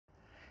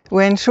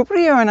When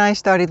Supriyo and I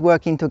started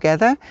working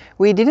together,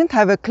 we didn't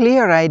have a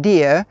clear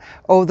idea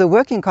of the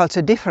working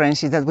culture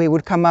differences that we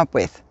would come up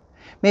with.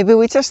 Maybe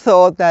we just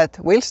thought that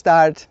we'll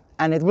start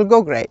and it will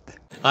go great.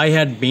 I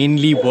had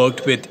mainly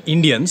worked with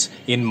Indians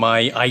in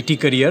my IT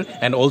career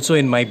and also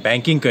in my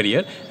banking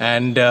career.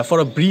 And for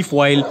a brief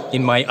while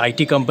in my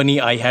IT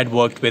company, I had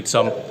worked with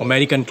some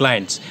American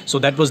clients. So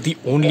that was the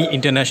only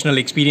international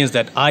experience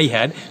that I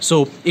had.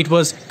 So it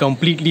was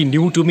completely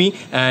new to me,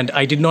 and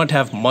I did not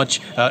have much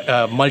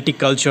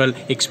multicultural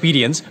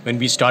experience when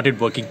we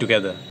started working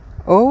together.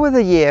 Over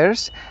the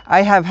years,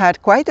 I have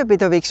had quite a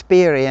bit of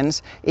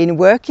experience in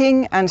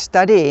working and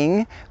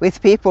studying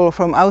with people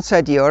from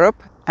outside Europe,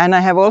 and I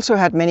have also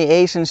had many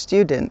Asian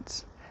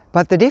students.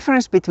 But the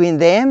difference between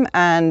them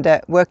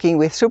and working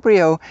with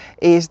Supriyo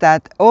is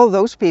that all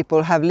those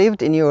people have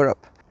lived in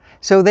Europe,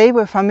 so they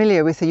were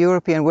familiar with the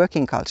European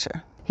working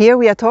culture. Here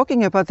we are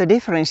talking about the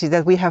differences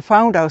that we have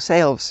found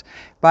ourselves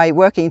by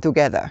working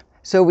together.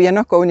 So we are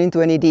not going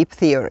into any deep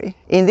theory.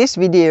 In this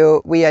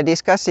video, we are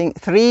discussing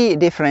 3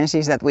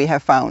 differences that we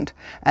have found,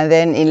 and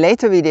then in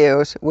later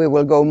videos, we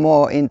will go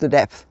more into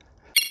depth.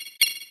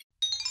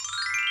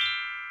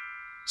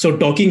 So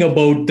talking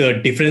about the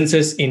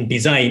differences in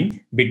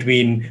design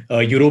between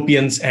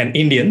Europeans and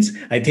Indians,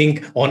 I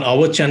think on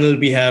our channel,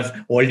 we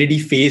have already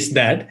faced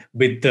that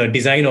with the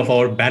design of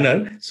our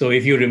banner. So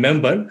if you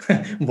remember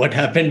what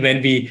happened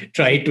when we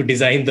tried to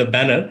design the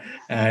banner,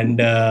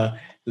 and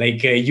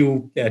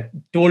you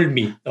told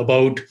me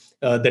about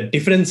the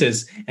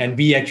differences, and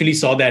we actually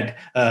saw that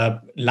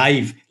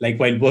live, like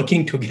while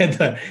working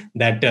together,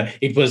 that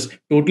it was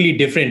totally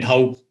different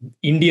how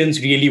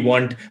Indians really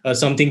want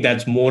something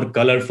that's more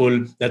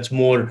colorful, that's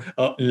more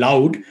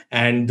loud,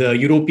 and the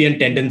European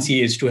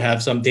tendency is to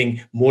have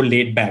something more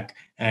laid back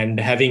and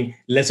having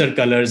lesser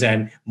colors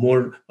and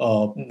more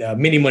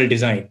minimal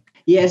design.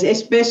 Yes,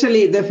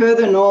 especially the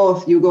further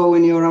north you go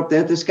in Europe,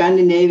 there's the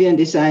Scandinavian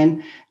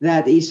design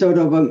that is sort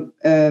of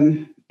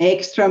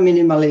extra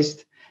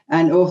minimalist,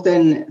 and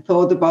often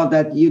thought about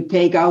that you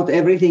take out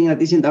everything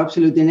that isn't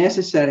absolutely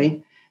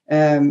necessary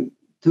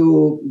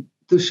to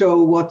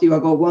show what you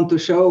want to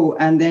show.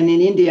 And then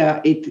in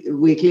India,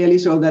 we clearly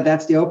saw that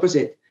that's the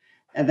opposite,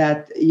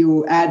 that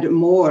you add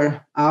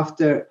more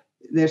after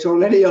there's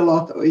already a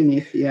lot in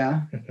it.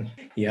 Yeah.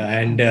 Yeah.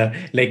 And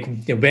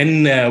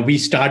when we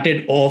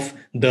started off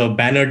the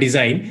banner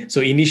design, so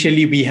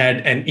initially we had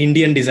an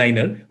Indian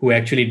designer who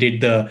actually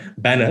did the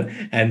banner.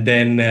 And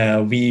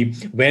then we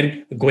were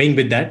going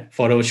with that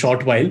for a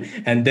short while.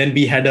 And then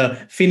we had a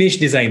Finnish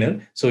designer.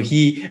 So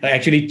he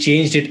actually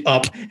changed it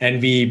up,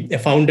 and we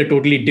found a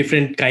totally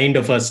different kind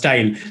of a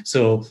style.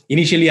 So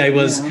initially I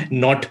was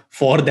not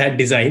for that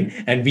design,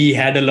 and we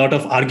had a lot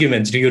of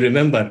arguments. Do you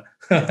remember?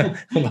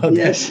 About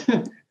yes.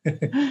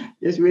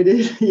 Yes, we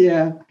did.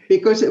 Yeah,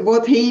 because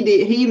what he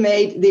did, he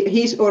made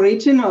his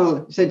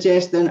original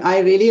suggestion. I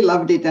really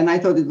loved it, and I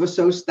thought it was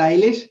so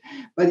stylish.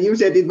 But you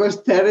said it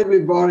was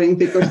terribly boring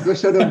because it was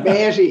sort of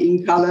beige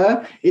in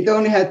color. It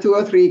only had 2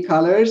 or 3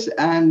 colors,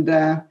 and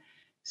yeah.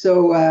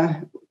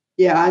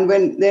 And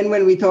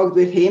when we talked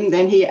with him,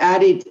 then he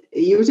added,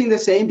 using the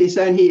same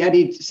design, he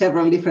added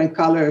several different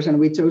colors, and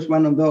we chose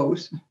one of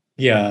those.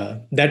 Yeah,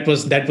 that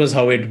was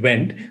how it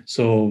went.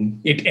 So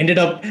it ended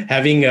up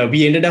having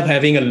we ended up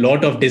having a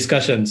lot of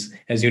discussions,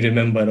 as you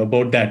remember,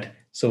 about that.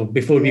 So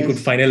before we could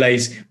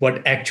finalize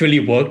what actually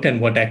worked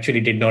and what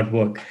actually did not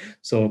work.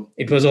 So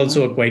it was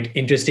also a quite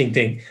interesting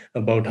thing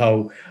about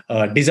how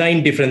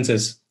design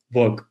differences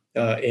work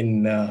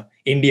in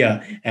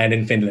India and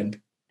in Finland.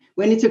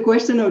 When it's a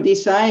question of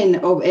design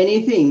of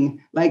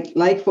anything,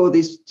 like for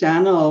this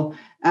channel,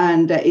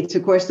 and it's a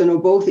question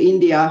of both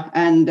India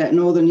and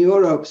Northern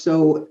Europe,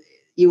 so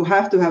you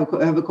have to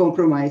have a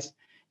compromise.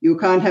 You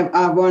can't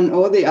have one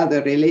or the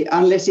other, really,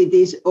 unless it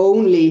is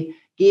only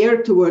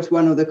geared towards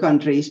one of the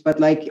countries. But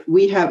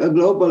we have a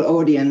global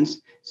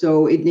audience,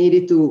 so it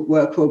needed to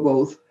work for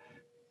both.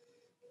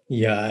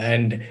 Yeah,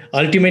 and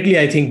ultimately,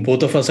 I think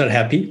both of us are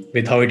happy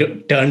with how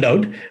it turned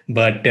out,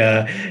 but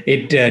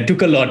it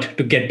took a lot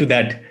to get to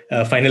that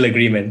final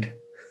agreement.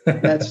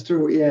 That's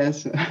true.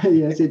 Yes.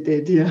 Yes, it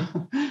did. Yeah.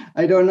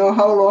 I don't know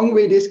how long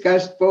we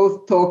discussed,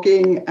 both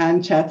talking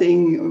and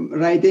chatting,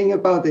 writing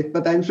about it,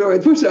 but I'm sure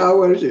it was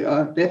hours.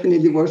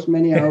 Definitely was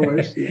many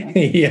hours. Yeah,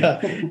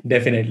 yeah,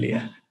 definitely.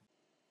 Yeah.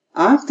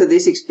 After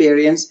this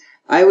experience,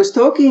 I was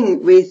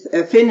talking with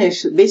a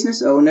Finnish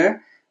business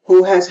owner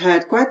who has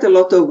had quite a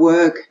lot of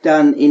work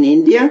done in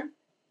India.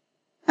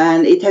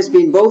 And it has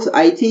been both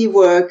IT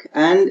work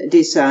and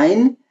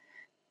design.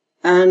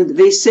 And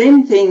the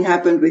same thing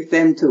happened with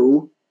them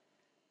too.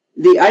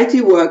 The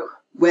IT work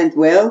went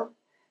well,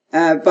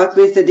 but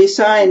with the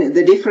design,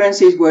 the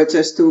differences were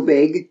just too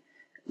big.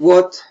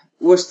 What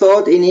was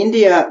thought in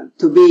India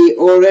to be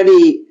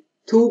already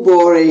too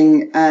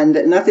boring and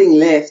nothing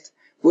left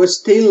was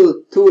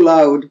still too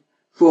loud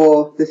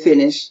for the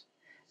Finnish.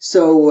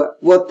 So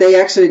what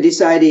they actually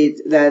decided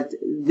that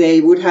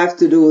they would have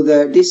to do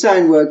the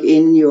design work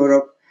in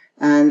Europe,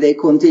 and they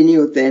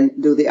continued then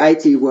do the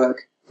IT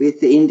work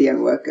with the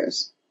Indian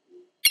workers.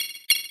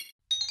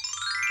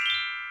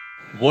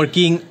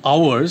 working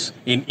hours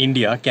in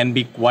India can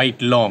be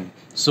quite long.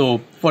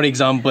 So, for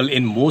example,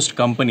 in most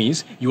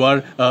companies, you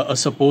are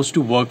supposed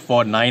to work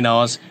for 9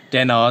 hours,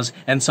 10 hours,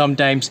 and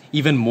sometimes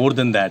even more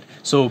than that.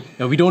 So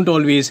we don't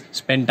always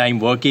spend time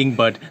working,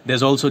 but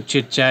there's also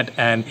chit chat,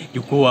 and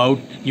you go out,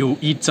 you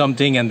eat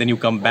something, and then you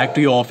come back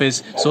to your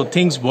office. So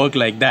things work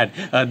like that.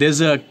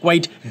 There's a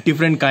quite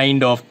different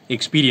kind of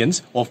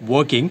experience of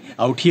working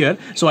out here.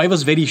 So I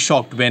was very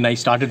shocked when I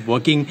started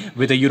working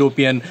with a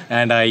European,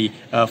 and I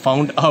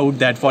found out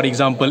that, for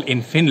example,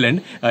 in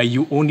Finland,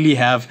 you only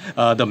have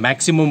the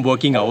maximum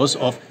working hours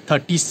of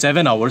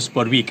 37 hours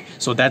per week.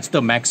 So that's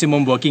the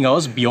maximum working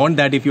hours. Beyond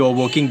that, if you are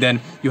working, then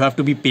you have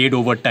to be paid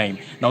overtime.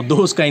 Now,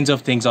 those kinds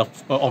of things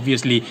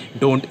obviously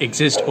don't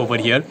exist over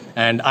here.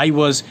 And I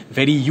was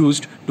very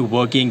used to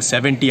working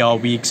 70-hour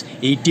weeks,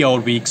 80-hour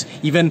weeks,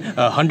 even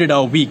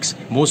 100-hour weeks.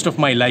 Most of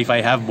my life,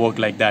 I have worked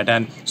like that.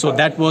 And so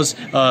that was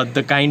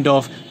the kind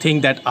of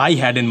thing that I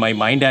had in my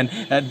mind. And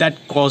that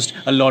caused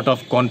a lot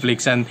of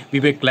conflicts. And we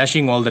were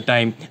clashing all the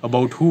time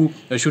about who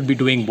should be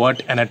doing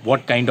what and at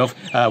what kind of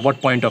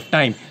what point of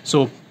time.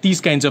 So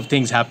these kinds of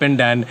things happened,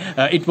 and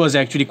it was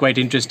actually quite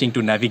interesting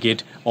to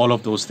navigate all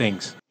of those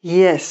things.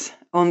 Yes.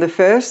 On the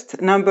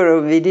first number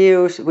of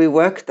videos, we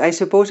worked, I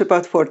suppose,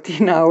 about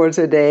 14 hours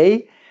a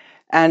day,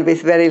 and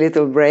with very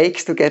little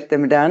breaks to get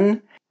them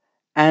done.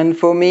 And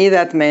for me,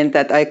 that meant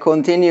that I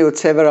continued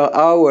several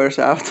hours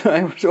after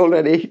I was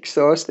already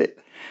exhausted.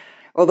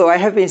 Although I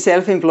have been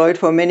self-employed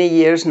for many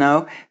years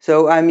now,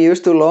 so I'm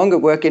used to longer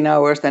working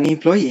hours than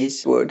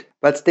employees would.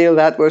 But still,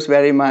 that was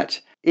very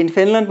much. In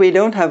Finland, we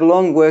don't have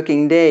long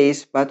working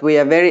days, but we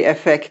are very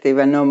effective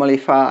and normally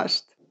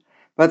fast.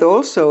 But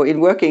also,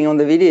 in working on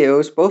the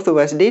videos, both of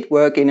us did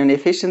work in an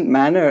efficient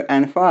manner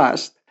and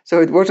fast.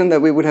 So it wasn't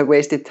that we would have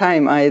wasted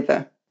time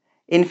either.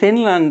 In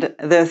Finland,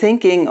 the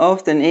thinking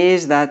often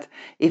is that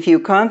if you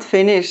can't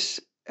finish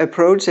a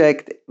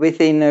project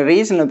within a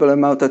reasonable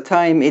amount of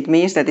time, it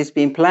means that it's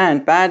been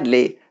planned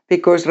badly,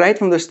 because right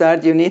from the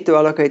start, you need to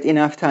allocate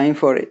enough time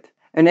for it.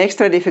 An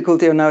extra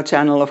difficulty on our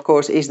channel, of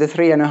course, is the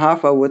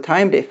 3.5-hour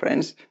time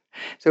difference.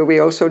 So we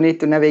also need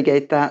to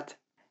navigate that.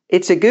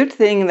 It's a good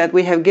thing that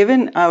we have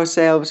given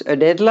ourselves a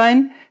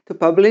deadline to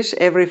publish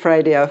every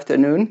Friday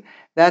afternoon.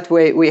 That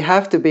way we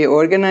have to be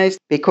organized,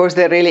 because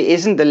there really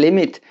isn't a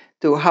limit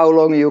to how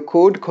long you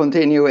could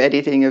continue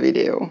editing a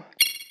video.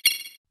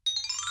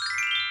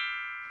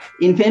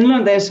 In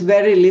Finland, there's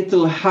very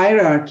little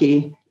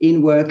hierarchy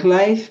in work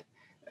life.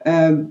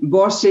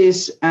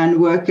 Bosses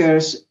and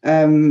workers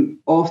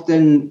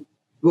often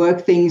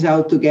work things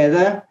out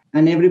together,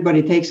 and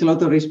everybody takes a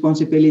lot of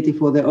responsibility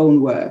for their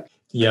own work.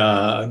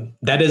 Yeah,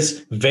 that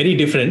is very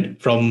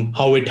different from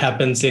how it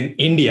happens in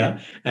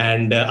India.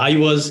 And I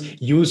was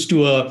used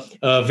to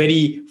a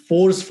very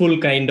forceful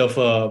kind of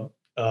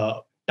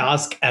a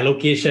task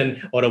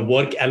allocation or a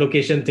work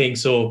allocation thing.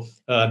 So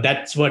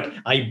that's what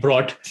I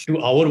brought to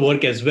our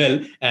work as well.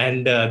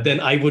 And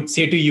then I would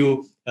say to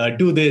you,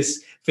 do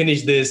this,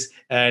 finish this,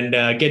 and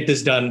get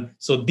this done.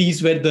 So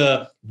these were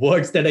the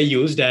words that I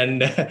used,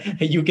 and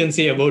you can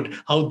say about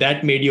how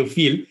that made you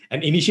feel.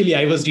 And initially,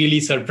 I was really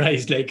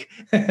surprised, like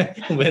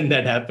when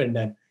that happened.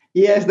 And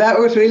yes, that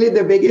was really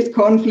the biggest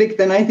conflict.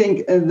 And I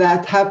think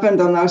that happened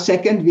on our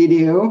second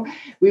video.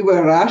 We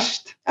were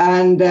rushed,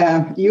 and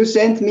you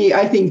sent me,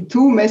 I think,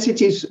 2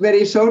 messages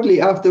very shortly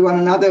after one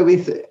another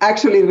with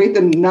actually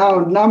written now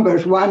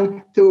numbers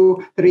 1,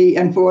 2, 3,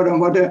 and 4 and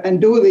whatever,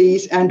 and do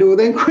these and do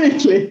them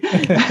quickly.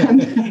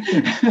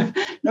 And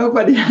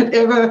nobody had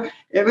ever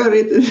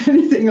written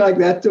anything like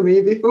that to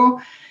me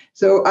before.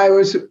 So I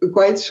was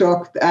quite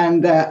shocked,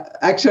 and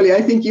actually,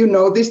 I think you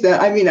noticed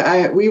that. I mean,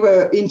 we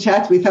were in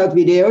chat without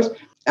videos.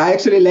 I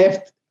actually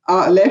left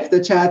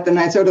the chat, and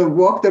I sort of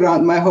walked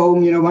around my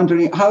home,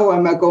 wondering how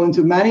am I going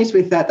to manage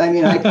with that. I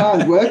mean, I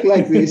can't work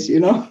like this,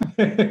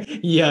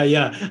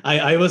 Yeah.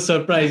 I was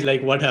surprised,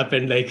 like what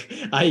happened. Like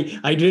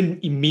I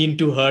didn't mean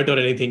to hurt or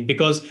anything,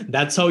 because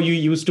that's how you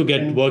used to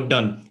get work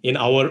done in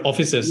our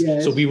offices.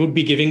 Yes. So we would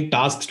be giving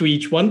tasks to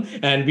each one,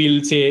 and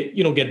we'll say,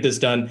 get this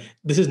done.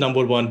 This is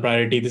number 1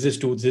 priority. This is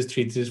 2, this is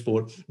 3, this is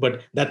 4.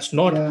 But that's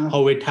not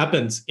how it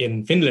happens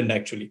in Finland,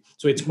 actually.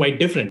 So it's quite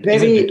different,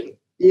 isn't it?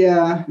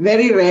 Yeah,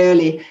 very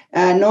rarely.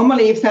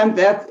 Normally,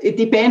 it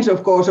depends,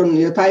 of course, on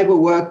your type of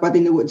work. But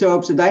in the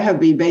jobs that I have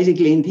been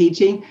basically in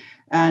teaching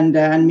and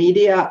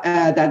media,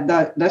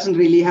 that doesn't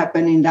really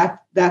happen in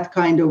that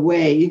kind of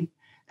way.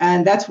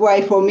 And that's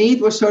why, for me,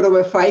 it was sort of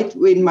a fight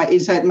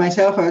inside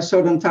myself. I was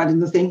sort of starting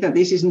to think that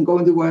this isn't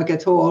going to work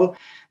at all.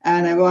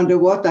 And I wonder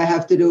what I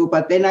have to do.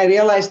 But then I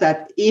realized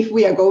that if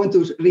we are going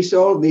to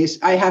resolve this,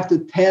 I have to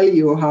tell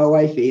you how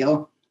I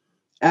feel.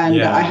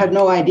 And I had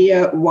no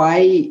idea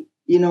why,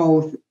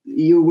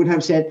 you would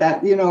have said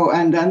that,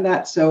 and done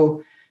that.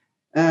 So,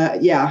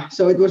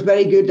 so it was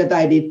very good that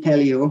I did tell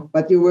you,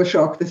 but you were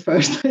shocked at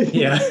first.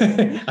 Yeah,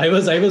 I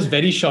was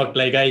very shocked.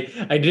 Like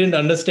I didn't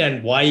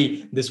understand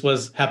why this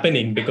was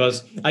happening,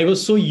 because I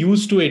was so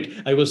used to it.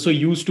 I was so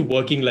used to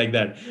working like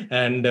that.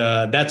 And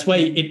that's why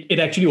it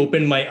actually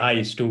opened my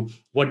eyes to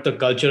what the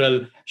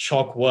cultural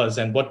shock was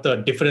and what the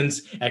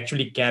difference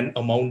actually can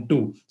amount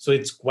to. So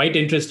it's quite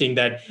interesting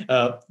that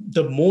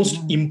the most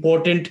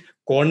important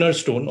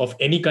cornerstone of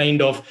any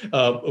kind of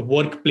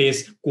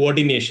workplace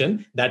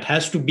coordination, that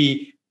has to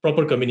be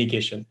proper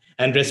communication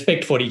and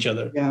respect for each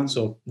other. Yeah.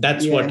 So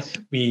that's what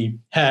we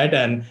had,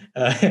 and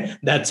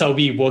that's how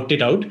we worked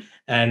it out.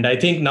 And I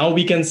think now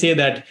we can say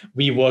that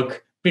we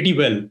work pretty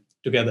well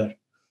together.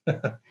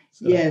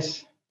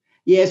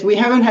 Yes, we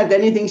haven't had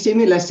anything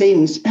similar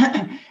since.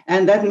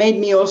 And that made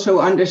me also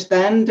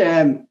understand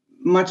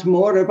much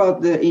more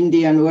about the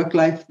Indian work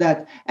life,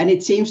 and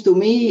it seems to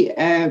me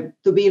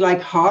to be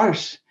like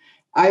harsh.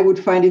 I would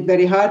find it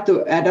very hard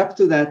to adapt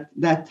to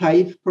that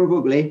type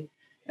probably.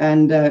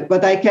 And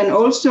but I can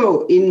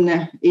also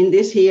in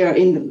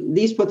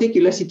these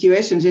particular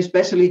situations,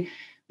 especially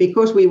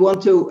because we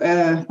want to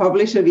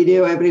publish a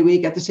video every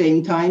week at the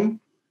same time,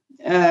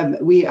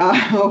 we are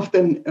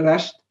often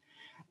rushed.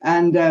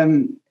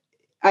 And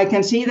I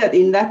can see that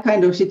in that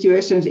kind of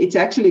situations, it's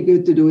actually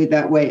good to do it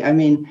that way. I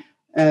mean,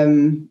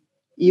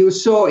 you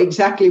saw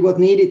exactly what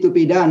needed to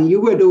be done.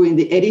 You were doing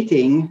the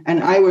editing,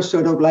 and I was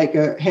sort of like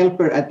a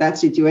helper at that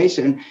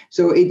situation.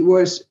 So it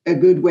was a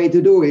good way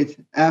to do it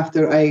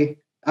after I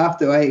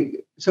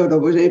sort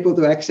of was able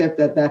to accept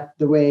that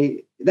the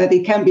way that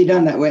it can be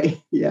done that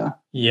way. Yeah.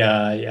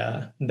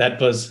 Yeah.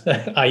 That was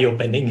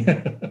eye-opening.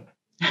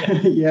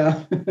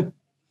 Yeah.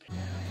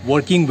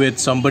 Working with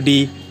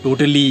somebody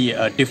totally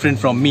different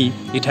from me,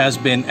 it has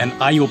been an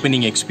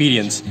eye-opening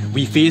experience.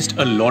 We faced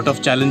a lot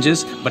of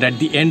challenges, but at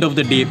the end of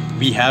the day,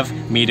 we have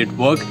made it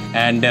work,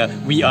 and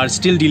we are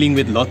still dealing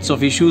with lots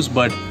of issues,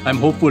 but I'm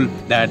hopeful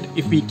that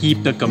if we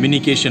keep the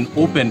communication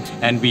open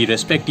and we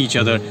respect each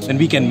other, then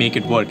we can make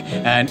it work.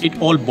 And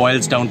it all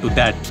boils down to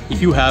that.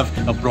 If you have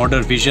a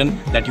broader vision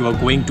that you are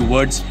going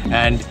towards,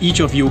 and each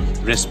of you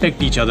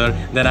respect each other,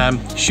 then I'm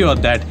sure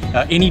that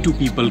any two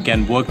people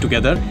can work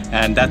together,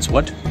 and that's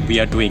what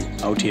we are doing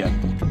out here.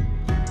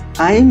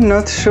 I'm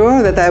not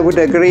sure that I would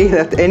agree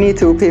that any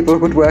two people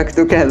would work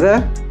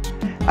together.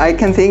 I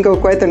can think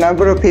of quite a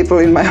number of people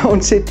in my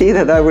own city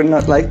that I would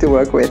not like to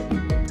work with.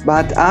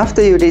 But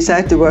after you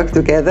decide to work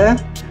together,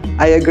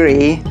 I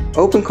agree,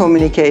 open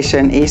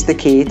communication is the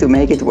key to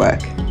make it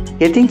work.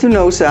 Getting to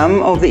know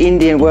some of the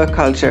Indian work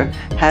culture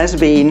has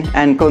been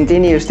and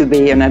continues to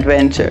be an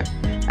adventure.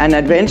 An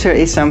adventure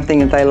is something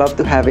that I love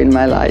to have in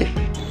my life.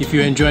 If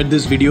you enjoyed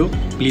this video,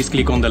 please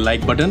click on the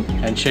like button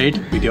and share it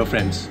with your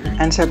friends.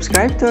 And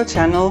subscribe to our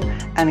channel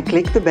and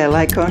click the bell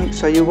icon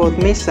so you won't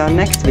miss our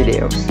next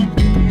videos.